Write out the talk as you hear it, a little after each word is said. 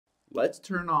Let's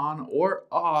turn on or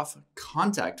off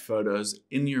contact photos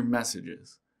in your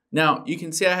messages. Now, you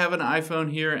can see I have an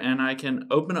iPhone here and I can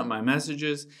open up my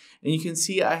messages and you can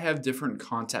see I have different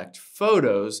contact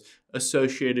photos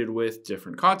associated with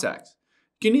different contacts.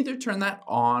 You can either turn that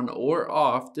on or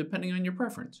off depending on your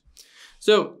preference.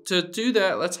 So to do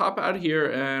that, let's hop out of here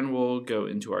and we'll go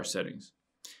into our settings.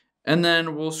 And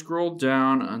then we'll scroll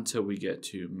down until we get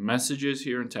to messages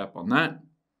here and tap on that.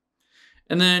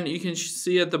 And then you can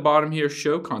see at the bottom here,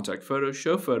 show contact photos,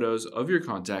 show photos of your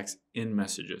contacts in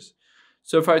messages.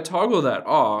 So if I toggle that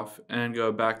off and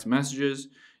go back to messages,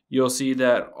 you'll see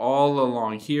that all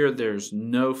along here, there's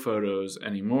no photos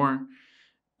anymore.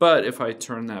 But if I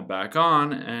turn that back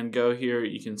on and go here,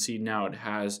 you can see now it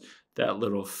has that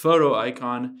little photo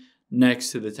icon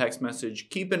next to the text message.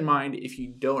 Keep in mind, if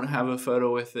you don't have a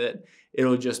photo with it,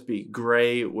 it'll just be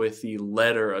gray with the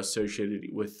letter associated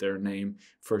with their name,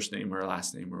 first name or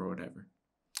last name or whatever.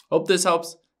 Hope this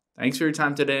helps. Thanks for your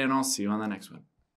time today, and I'll see you on the next one.